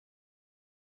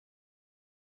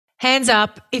Hands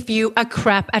up if you are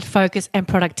crap at focus and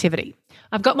productivity.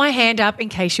 I've got my hand up in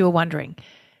case you were wondering.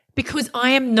 Because I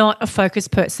am not a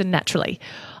focused person naturally.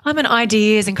 I'm an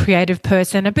ideas and creative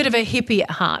person, a bit of a hippie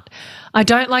at heart. I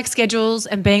don't like schedules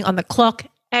and being on the clock,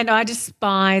 and I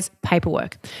despise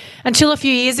paperwork. Until a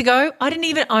few years ago, I didn't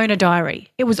even own a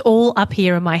diary. It was all up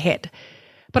here in my head.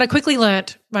 But I quickly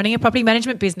learnt running a property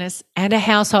management business and a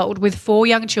household with 4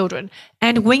 young children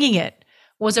and winging it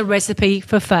was a recipe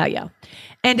for failure.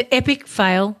 And epic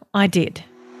fail I did.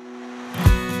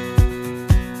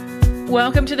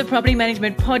 Welcome to the Property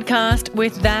Management Podcast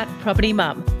with That Property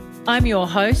Mum. I'm your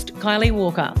host, Kylie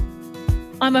Walker.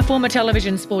 I'm a former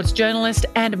television sports journalist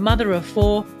and mother of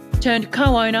 4 turned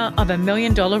co-owner of $1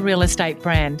 million real estate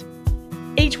brand.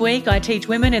 Each week I teach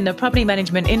women in the property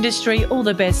management industry all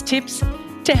the best tips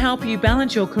to help you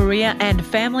balance your career and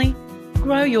family,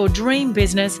 grow your dream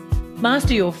business,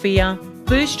 master your fear,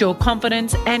 boost your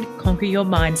confidence and conquer your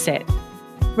mindset.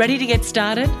 Ready to get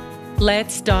started?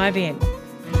 Let's dive in.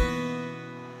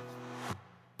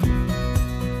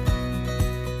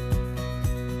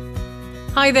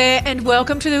 Hi there and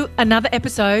welcome to another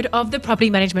episode of the Property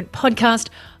Management Podcast.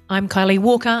 I'm Kylie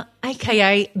Walker,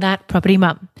 aka That Property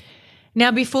Mum.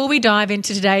 Now before we dive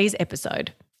into today's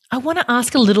episode, I want to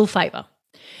ask a little favour.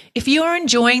 If you are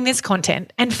enjoying this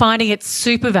content and finding it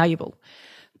super valuable,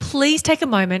 please take a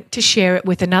moment to share it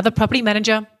with another property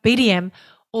manager, BDM,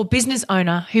 or business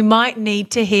owner who might need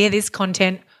to hear this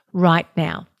content right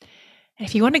now. And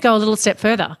if you want to go a little step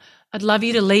further, I'd love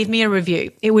you to leave me a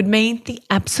review. It would mean the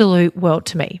absolute world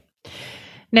to me.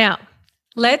 Now,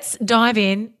 let's dive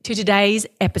in to today's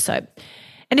episode.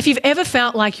 And if you've ever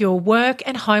felt like your work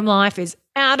and home life is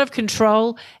out of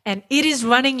control and it is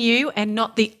running you and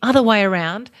not the other way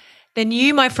around, then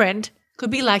you, my friend, could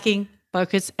be lacking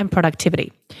focus and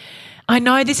productivity. I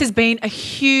know this has been a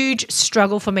huge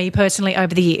struggle for me personally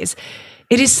over the years.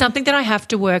 It is something that I have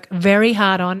to work very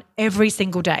hard on every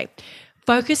single day.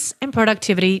 Focus and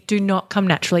productivity do not come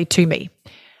naturally to me.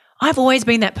 I've always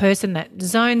been that person that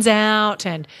zones out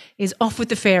and is off with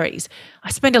the fairies.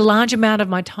 I spend a large amount of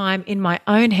my time in my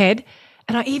own head,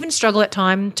 and I even struggle at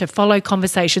times to follow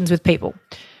conversations with people.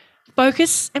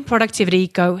 Focus and productivity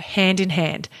go hand in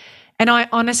hand, and I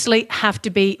honestly have to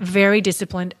be very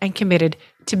disciplined and committed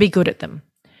to be good at them.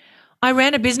 I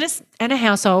ran a business and a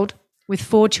household with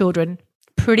 4 children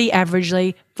pretty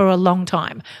averagely for a long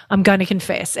time, I'm going to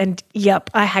confess. And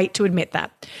yep, I hate to admit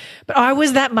that. But I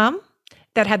was that mum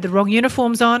that had the wrong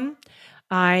uniforms on.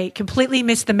 I completely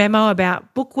missed the memo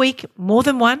about book week more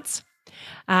than once.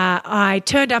 I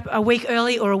turned up a week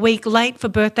early or a week late for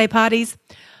birthday parties.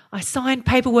 I signed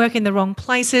paperwork in the wrong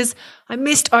places. I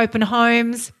missed open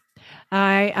homes.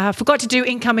 I forgot to do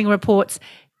incoming reports.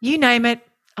 You name it,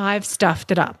 I've stuffed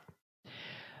it up.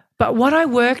 But what I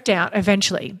worked out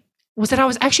eventually was that I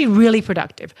was actually really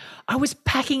productive. I was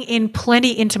packing in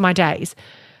plenty into my days,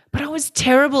 but I was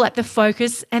terrible at the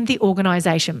focus and the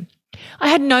organisation. I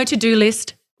had no to-do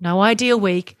list, no ideal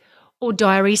week, or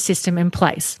diary system in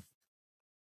place.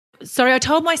 I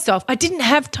told myself I didn't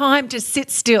have time to sit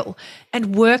still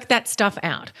and work that stuff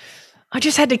out. I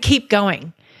just had to keep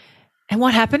going. And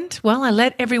what happened? Well, I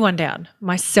let everyone down,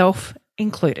 myself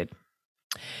included.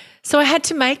 So I had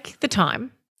to make the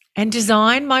time and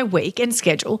design my week and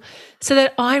schedule so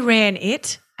that I ran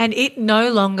it and it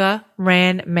no longer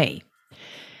ran me.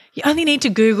 You only need to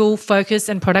Google focus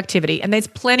and productivity, and there's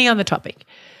plenty on the topic.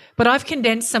 But I've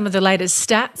condensed some of the latest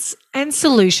stats and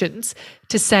solutions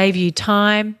to save you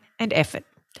time and effort.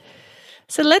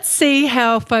 So let's see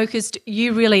how focused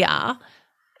you really are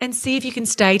and see if you can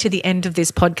stay to the end of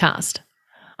this podcast.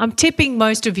 I'm tipping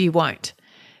most of you won't.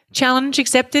 Challenge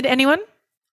accepted, anyone?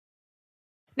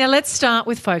 Now let's start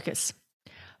with focus.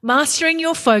 Mastering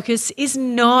your focus is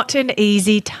not an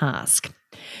easy task.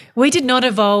 We did not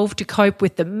evolve to cope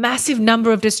with the massive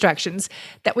number of distractions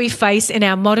that we face in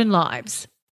our modern lives.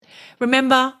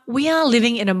 Remember, we are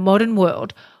living in a modern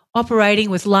world operating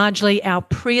with largely our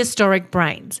prehistoric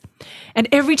brains. And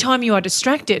every time you are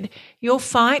distracted, your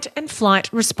fight and flight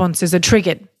responses are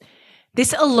triggered.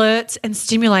 This alerts and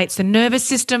stimulates the nervous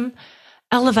system,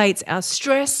 elevates our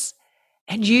stress,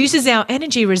 and uses our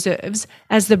energy reserves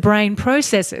as the brain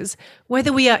processes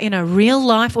whether we are in a real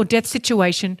life or death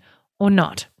situation or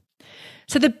not.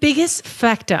 So the biggest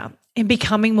factor in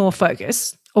becoming more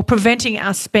focused or preventing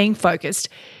us being focused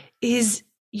is,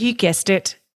 you guessed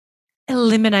it,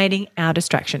 eliminating our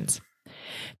distractions.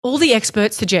 All the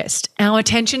experts suggest our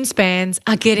attention spans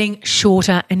are getting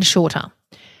shorter and shorter.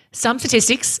 Some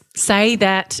statistics say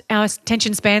that our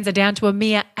attention spans are down to a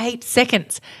mere 8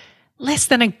 seconds, less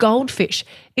than a goldfish.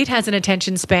 It has an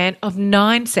attention span of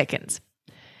 9 seconds.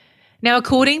 Now,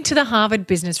 according to the Harvard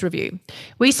Business Review,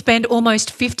 we spend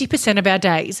almost 50% of our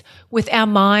days with our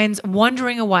minds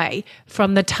wandering away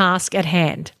from the task at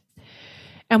hand.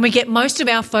 And we get most of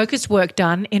our focused work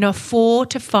done in a 4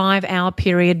 to 5 hour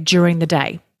period during the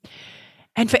day.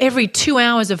 And for every 2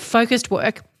 hours of focused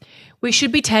work, we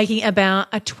should be taking about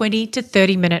a 20 to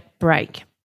 30 minute break.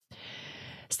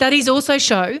 Studies also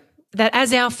show that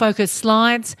as our focus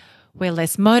slides, we're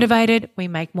less motivated, we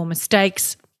make more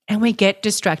mistakes, and we get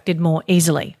distracted more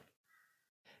easily.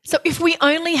 So if we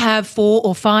only have 4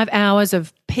 or 5 hours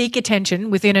of peak attention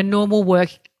within a normal work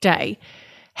day,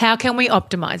 how can we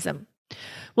optimize them?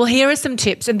 Well, here are some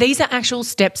tips, and these are actual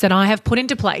steps that I have put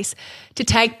into place to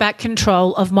take back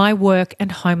control of my work and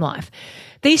home life.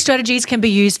 These strategies can be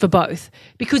used for both,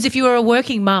 because if you are a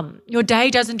working mum, your day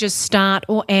doesn't just start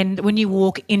or end when you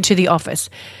walk into the office.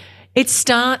 It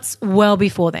starts well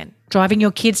before then, driving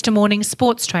your kids to morning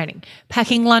sports training,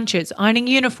 packing lunches, ironing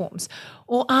uniforms,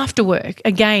 or after work.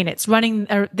 Again, it's running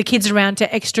the kids around to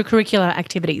extracurricular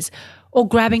activities, or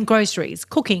grabbing groceries,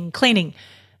 cooking, cleaning.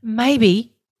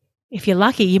 Maybe, if you're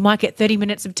lucky, you might get 30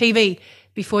 minutes of TV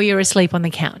before you're asleep on the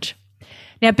couch.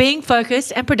 Now, being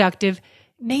focused and productive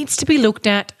needs to be looked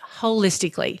at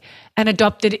holistically and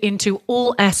adopted into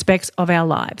all aspects of our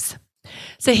lives.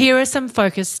 So here are some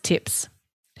focus tips.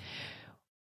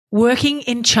 Working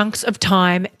in chunks of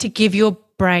time to give your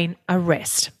brain a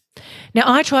rest. Now,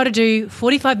 I try to do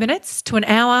 45 minutes to an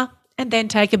hour and then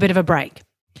take a bit of a break.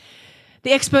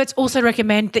 The experts also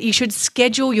recommend that you should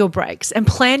schedule your breaks and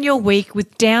plan your week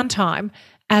with downtime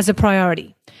as a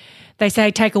priority. They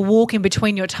say take a walk in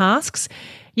between your tasks.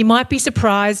 You might be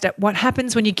surprised at what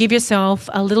happens when you give yourself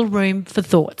a little room for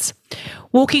thoughts.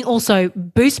 Walking also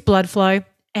boosts blood flow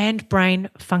and brain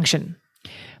function.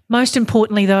 Most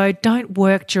importantly, though, don't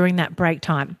work during that break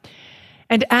time.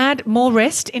 And add more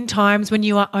rest in times when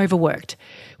you are overworked.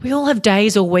 We all have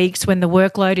days or weeks when the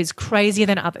workload is crazier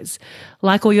than others,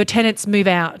 like all your tenants move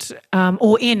out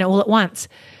or in all at once.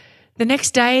 The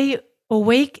next day or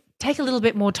week, take a little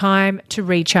bit more time to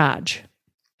recharge.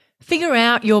 Figure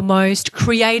out your most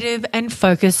creative and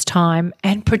focused time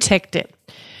and protect it.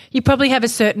 You probably have a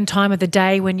certain time of the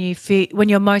day when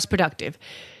you're most productive.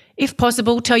 If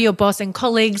possible, tell your boss and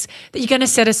colleagues that you're going to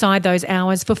set aside those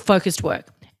hours for focused work,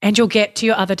 and you'll get to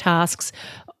your other tasks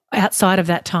outside of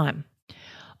that time.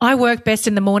 I work best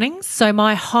in the mornings, so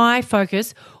my high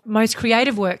focus, most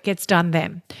creative work gets done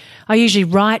then. I usually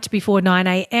write before 9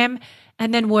 a.m.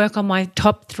 and then work on my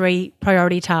top 3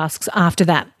 priority tasks after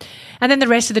that. And then the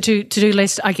rest of the to-do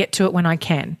list, I get to it when I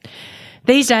can.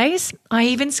 These days, I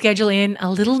even schedule in a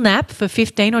little nap for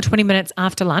 15 or 20 minutes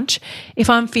after lunch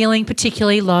if I'm feeling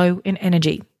particularly low in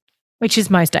energy, which is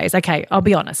most days. Okay, I'll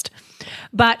be honest.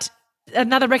 But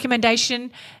another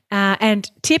recommendation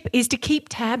and tip is to keep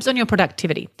tabs on your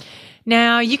productivity.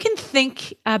 Now, you can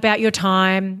think about your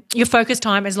time, your focus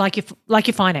time as like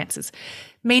your finances,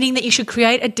 meaning that you should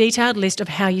create a detailed list of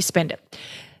how you spend it.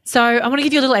 So I want to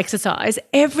give you a little exercise.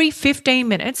 Every 15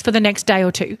 minutes for the next day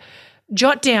or two,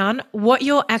 jot down what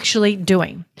you're actually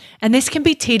doing. And this can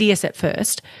be tedious at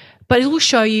first, but it will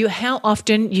show you how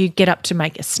often you get up to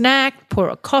make a snack, pour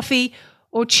a coffee,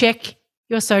 or check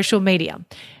your social media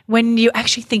when you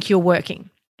actually think you're working.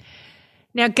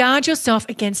 Now, guard yourself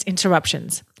against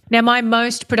interruptions. Now, my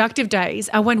most productive days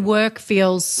are when work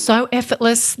feels so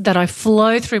effortless that I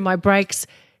flow through my breaks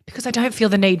because I don't feel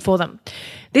the need for them.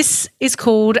 This is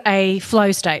called a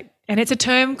flow state, and it's a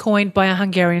term coined by a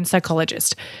Hungarian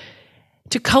psychologist.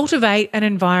 To cultivate an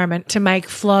environment to make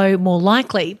flow more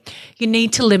likely, you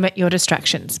need to limit your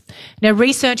distractions. Now,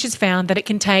 research has found that it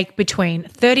can take between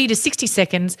 30 to 60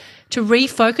 seconds to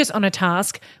refocus on a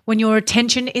task when your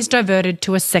attention is diverted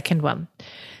to a second one.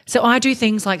 So I do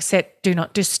things like set do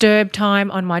not disturb time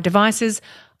on my devices.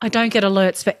 I don't get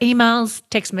alerts for emails,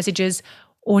 text messages,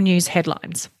 or news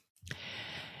headlines.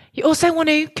 You also want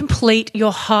to complete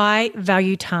your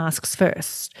high-value tasks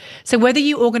first. So whether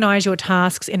you organise your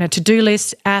tasks in a to-do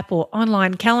list, app, or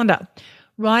online calendar,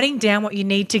 writing down what you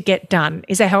need to get done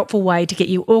is a helpful way to get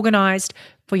you organised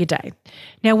for your day.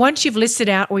 Now, once you've listed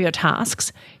out all your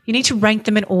tasks, you need to rank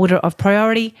them in order of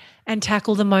priority and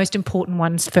tackle the most important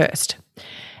ones first.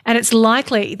 And it's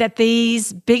likely that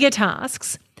these bigger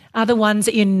tasks are the ones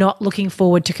that you're not looking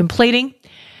forward to completing.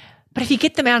 But if you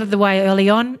get them out of the way early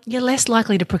on, you're less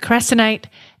likely to procrastinate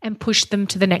and push them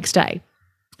to the next day.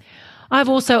 I've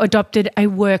also adopted a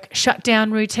work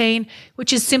shutdown routine,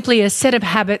 which is simply a set of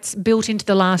habits built into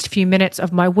the last few minutes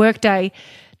of my workday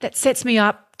that sets me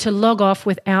up to log off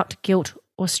without guilt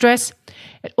or stress.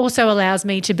 It also allows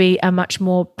me to be a much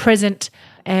more present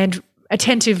and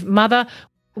attentive mother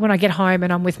when I get home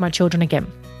and I'm with my children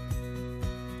again.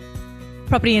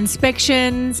 property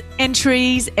inspections,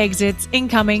 entries, exits,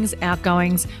 incomings,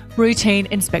 outgoings, routine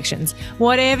inspections,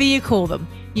 whatever you call them,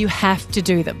 you have to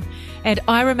do them. And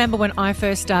I remember when I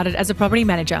first started as a property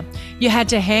manager, you had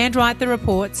to handwrite the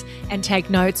reports and take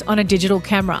notes on a digital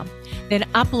camera, then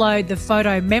upload the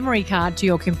photo memory card to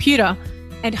your computer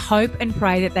and hope and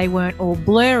pray that they weren't all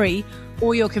blurry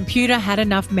or your computer had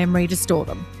enough memory to store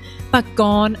them. But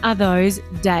gone are those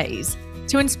days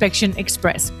to Inspection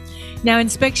Express. Now,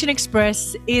 Inspection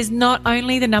Express is not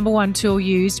only the number one tool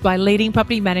used by leading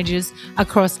property managers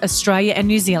across Australia and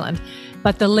New Zealand,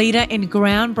 but the leader in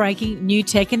groundbreaking new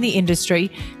tech in the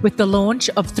industry with the launch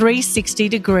of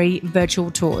 360-degree virtual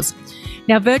tours.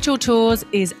 Now, virtual tours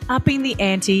is upping the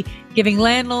ante, giving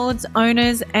landlords,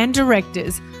 owners and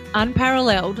directors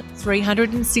unparalleled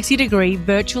 360-degree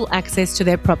virtual access to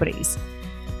their properties.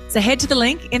 So head to the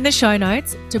link in the show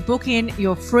notes to book in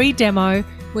your free demo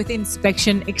with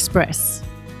Inspection Express.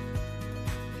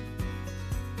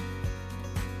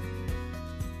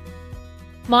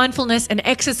 Mindfulness and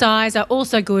exercise are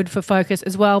also good for focus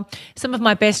as well. Some of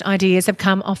my best ideas have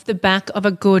come off the back of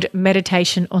a good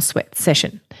meditation or sweat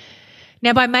session.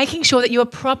 Now, by making sure that you are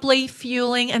properly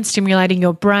fueling and stimulating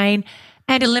your brain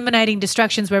and eliminating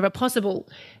distractions wherever possible,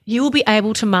 you will be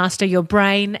able to master your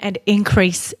brain and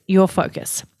increase your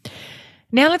focus.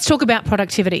 Now let's talk about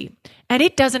productivity. And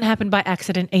it doesn't happen by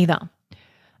accident either.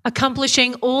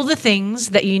 Accomplishing all the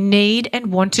things that you need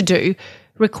and want to do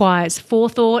requires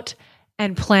forethought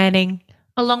and planning,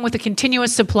 along with a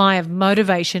continuous supply of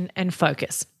motivation and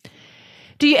focus.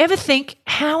 Do you ever think,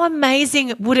 how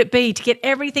amazing would it be to get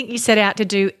everything you set out to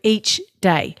do each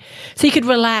day so you could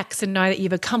relax and know that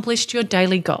you've accomplished your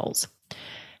daily goals?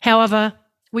 However,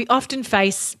 we often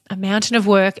face a mountain of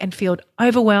work and feel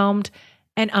overwhelmed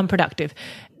and unproductive.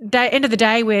 End of the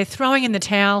day, we're throwing in the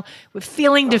towel, we're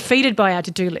feeling defeated by our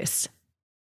to-do lists.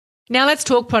 Now let's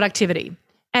talk productivity.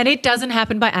 And it doesn't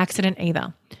happen by accident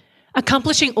either.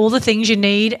 Accomplishing all the things you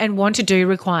need and want to do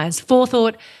requires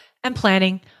forethought and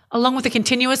planning, along with a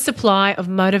continuous supply of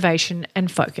motivation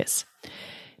and focus.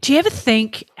 Do you ever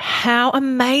think, how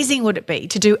amazing would it be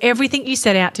to do everything you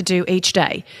set out to do each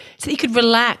day so that you could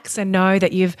relax and know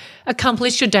that you've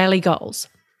accomplished your daily goals?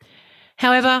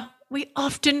 However, we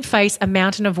often face a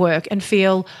mountain of work and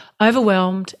feel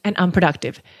overwhelmed and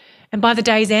unproductive. And by the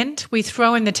day's end, we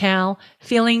throw in the towel,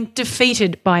 feeling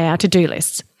defeated by our to-do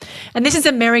lists. And this is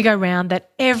a merry-go-round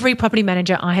that every property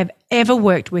manager I have ever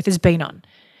worked with has been on.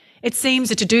 It seems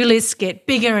the to-do lists get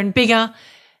bigger and bigger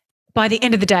by the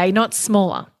end of the day, not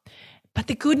smaller. But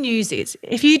the good news is,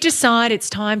 if you decide it's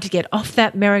time to get off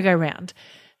that merry-go-round,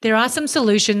 there are some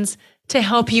solutions to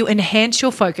help you enhance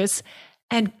your focus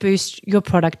and boost your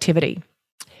productivity.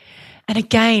 And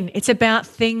again, it's about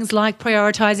things like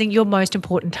prioritizing your most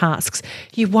important tasks.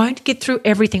 You won't get through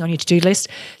everything on your to-do list,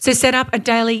 so set up a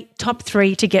daily top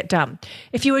 3 to get done.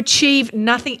 If you achieve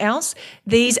nothing else,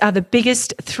 these are the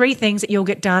biggest 3 things that you'll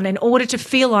get done in order to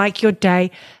feel like your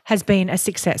day has been a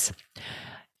success.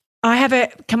 I have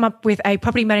come up with a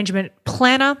property management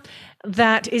planner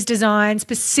that is designed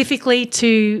specifically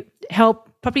to help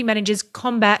property managers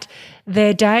combat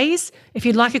their days. If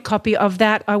you'd like a copy of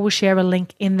that, I will share a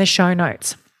link in the show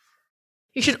notes.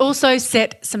 You should also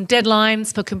set some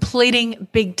deadlines for completing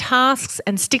big tasks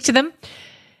and stick to them.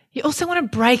 You also want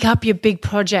to break up your big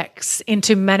projects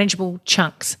into manageable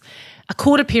chunks. A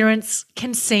court appearance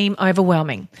can seem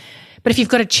overwhelming, but if you've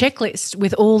got a checklist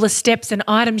with all the steps and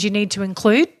items you need to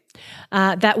include,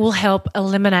 that will help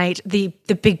eliminate the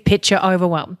big picture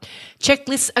overwhelm.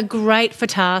 Checklists are great for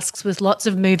tasks with lots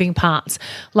of moving parts,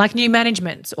 like new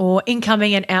management or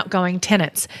incoming and outgoing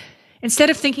tenants. Instead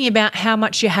of thinking about how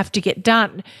much you have to get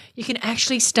done, you can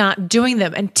actually start doing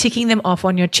them and ticking them off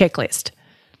on your checklist.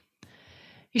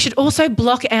 You should also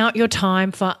block out your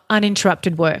time for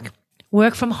uninterrupted work.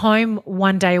 Work from home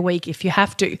 1 day a week if you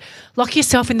have to. Lock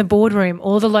yourself in the boardroom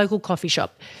or the local coffee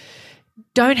shop.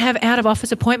 Don't have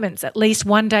out-of-office appointments at least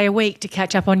 1 day a week to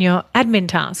catch up on your admin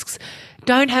tasks.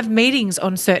 Don't have meetings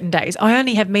on certain days. I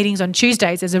only have meetings on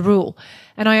Tuesdays as a rule,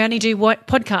 and I only do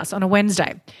podcasts on a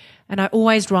Wednesday, and I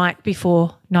always write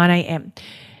before 9 a.m.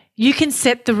 You can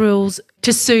set the rules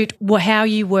to suit how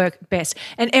you work best,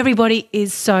 and everybody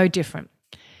is so different.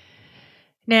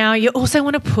 Now, you also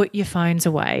want to put your phones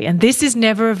away, and this is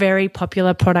never a very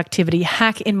popular productivity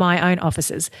hack in my own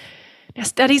offices. Now,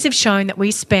 studies have shown that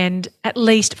we spend at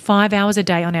least 5 hours a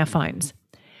day on our phones.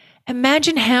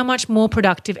 Imagine how much more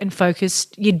productive and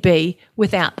focused you'd be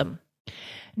without them.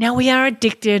 Now, we are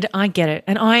addicted, I get it,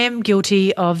 and I am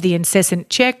guilty of the incessant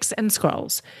checks and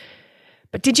scrolls.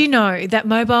 But did you know that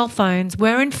mobile phones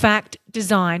were in fact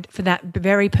designed for that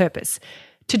very purpose,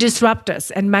 to disrupt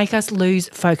us and make us lose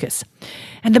focus.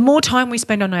 And the more time we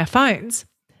spend on our phones,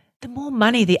 the more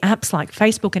money the apps like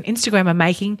Facebook and Instagram are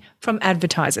making from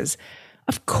advertisers.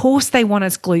 Of course they want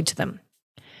us glued to them.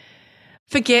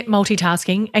 Forget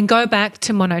multitasking and go back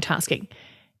to monotasking.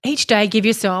 Each day, give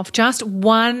yourself just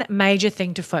one major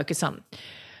thing to focus on.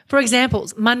 For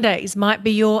examples, Mondays might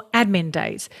be your admin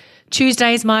days.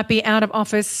 Tuesdays might be out of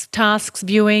office tasks,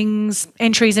 viewings,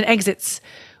 entries and exits.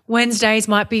 Wednesdays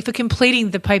might be for completing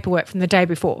the paperwork from the day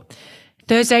before.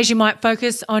 Thursdays you might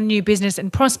focus on new business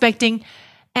and prospecting.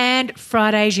 And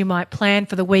Fridays you might plan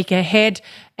for the week ahead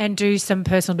and do some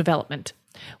personal development.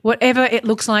 Whatever it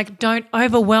looks like, don't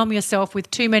overwhelm yourself with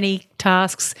too many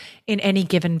tasks in any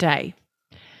given day.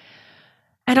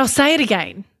 And I'll say it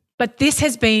again, but this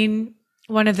has been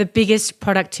one of the biggest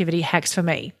productivity hacks for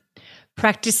me,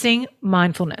 practicing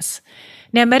mindfulness.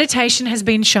 Now, meditation has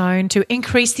been shown to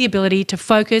increase the ability to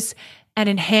focus and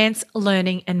enhance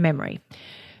learning and memory.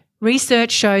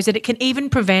 Research shows that it can even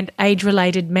prevent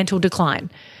age-related mental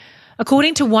decline.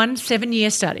 According to one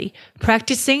 7-year study,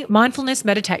 practicing mindfulness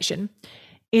meditation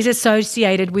is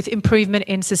associated with improvement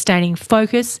in sustaining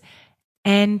focus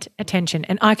and attention,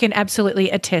 and I can absolutely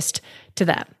attest to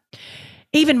that.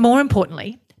 Even more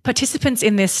importantly, participants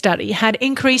in this study had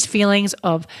increased feelings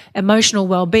of emotional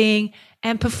well-being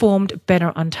and performed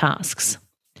better on tasks.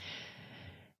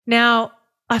 Now,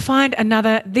 I find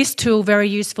this tool very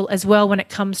useful as well when it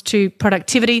comes to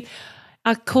productivity.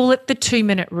 I call it the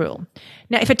 2-minute rule.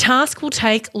 Now, if a task will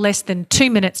take less than 2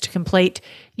 minutes to complete,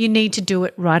 you need to do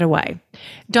it right away.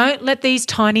 Don't let these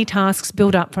tiny tasks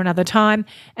build up for another time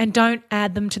and don't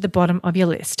add them to the bottom of your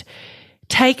list.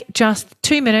 Take just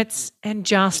 2 minutes and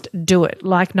just do it,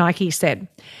 like Nike said.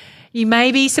 You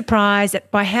may be surprised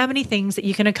by how many things that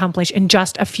you can accomplish in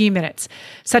just a few minutes,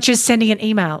 such as sending an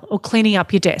email or cleaning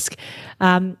up your desk.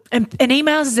 And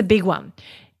emails is a big one.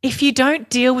 If you don't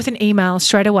deal with an email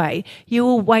straight away, you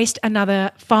will waste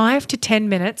another 5 to 10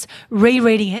 minutes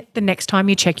rereading it the next time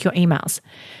you check your emails.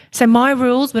 So my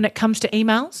rules when it comes to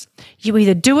emails, you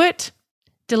either do it,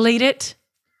 delete it,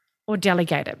 or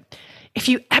delegate it. If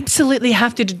you absolutely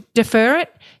have to defer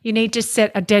it, you need to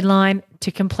set a deadline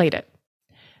to complete it.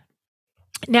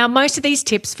 Now, most of these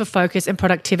tips for focus and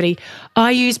productivity I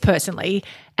use personally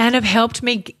and have helped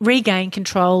me regain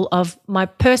control of my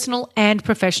personal and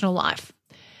professional life.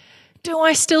 Do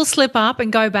I still slip up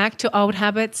and go back to old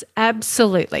habits?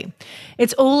 Absolutely.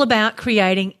 It's all about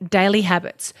creating daily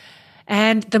habits.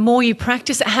 And the more you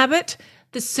practice a habit,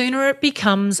 the sooner it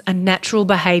becomes a natural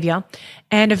behavior.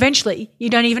 And eventually, you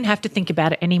don't even have to think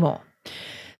about it anymore.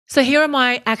 So here are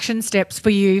my action steps for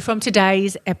you from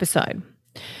today's episode.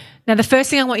 Now, the first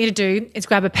thing I want you to do is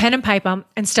grab a pen and paper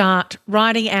and start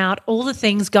writing out all the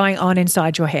things going on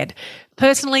inside your head,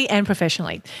 personally and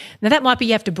professionally. Now, that might be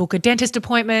you have to book a dentist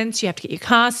appointment, you have to get your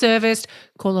car serviced,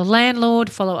 call a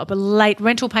landlord, follow up a late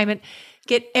rental payment,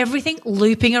 get everything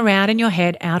looping around in your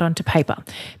head out onto paper.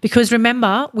 Because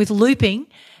remember, with looping,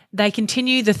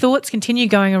 the thoughts continue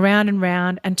going around and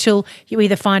round until you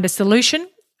either find a solution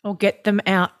or get them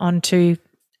out onto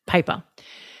paper.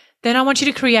 Then I want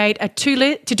you to create a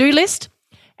to-do list,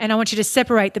 and I want you to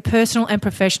separate the personal and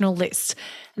professional lists.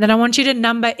 And then I want you to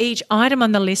number each item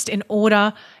on the list in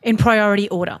priority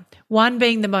order, one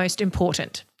being the most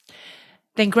important.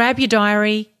 Then grab your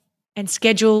diary and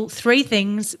schedule 3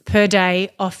 things per day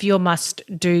off your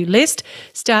must-do list,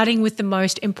 starting with the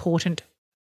most important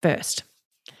first.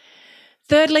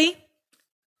 Thirdly,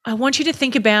 I want you to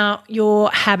think about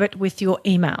your habit with your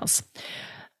emails.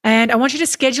 And I want you to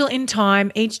schedule in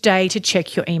time each day to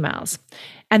check your emails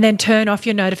and then turn off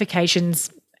your notifications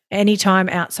anytime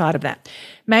outside of that.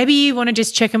 Maybe you want to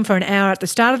just check them for an hour at the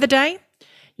start of the day.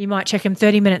 You might check them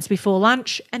 30 minutes before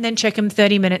lunch and then check them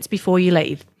 30 minutes before you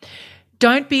leave.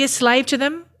 Don't be a slave to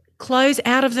them. Close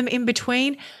out of them in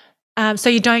between so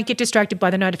you don't get distracted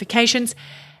by the notifications.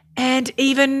 And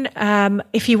even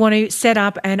if you want to set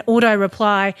up an auto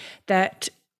reply that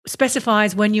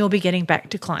specifies when you'll be getting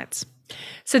back to clients.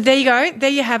 So there you go. There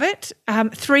you have it.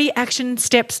 3 action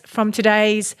steps from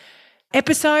today's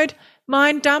episode.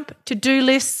 Mind dump, to-do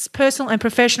lists, personal and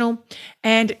professional,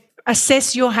 and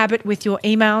assess your habit with your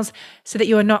emails so that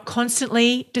you are not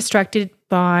constantly distracted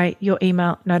by your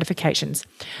email notifications.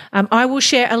 I will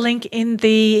share a link in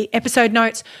the episode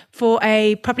notes for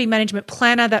a property management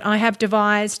planner that I have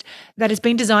devised that has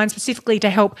been designed specifically to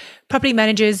help property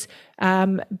managers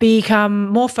become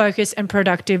more focused and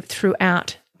productive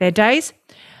throughout their days.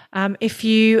 If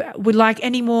you would like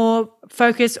any more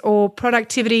focus or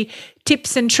productivity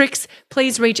tips and tricks,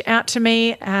 please reach out to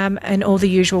me in all the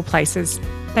usual places.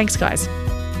 Thanks, guys.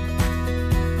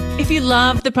 If you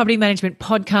love the Property Management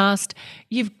Podcast,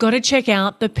 you've got to check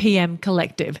out the PM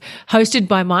Collective, hosted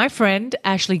by my friend,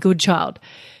 Ashley Goodchild.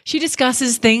 She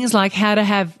discusses things like how to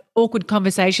have awkward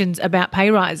conversations about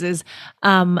pay rises,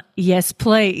 yes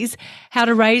please, how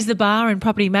to raise the bar in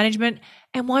property management,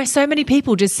 and why so many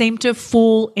people just seem to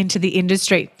fall into the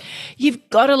industry. You've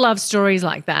got to love stories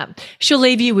like that. She'll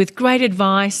leave you with great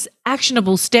advice,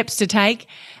 actionable steps to take,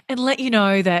 and let you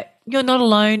know that you're not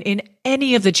alone in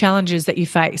any of the challenges that you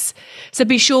face. So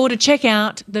be sure to check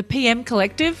out the PM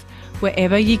Collective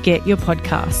wherever you get your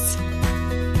podcasts.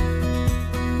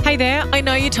 Hey there, I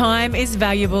know your time is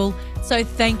valuable, so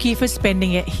thank you for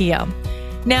spending it here.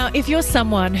 Now, if you're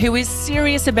someone who is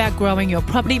serious about growing your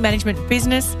property management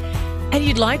business and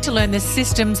you'd like to learn the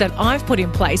systems that I've put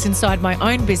in place inside my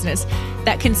own business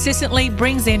that consistently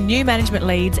brings in new management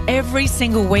leads every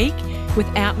single week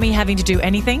without me having to do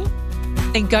anything,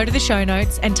 then go to the show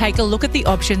notes and take a look at the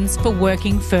options for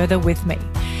working further with me.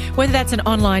 Whether that's an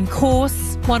online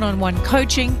course, one-on-one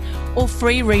coaching, or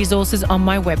free resources on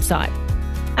my website.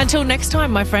 Until next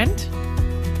time, my friend.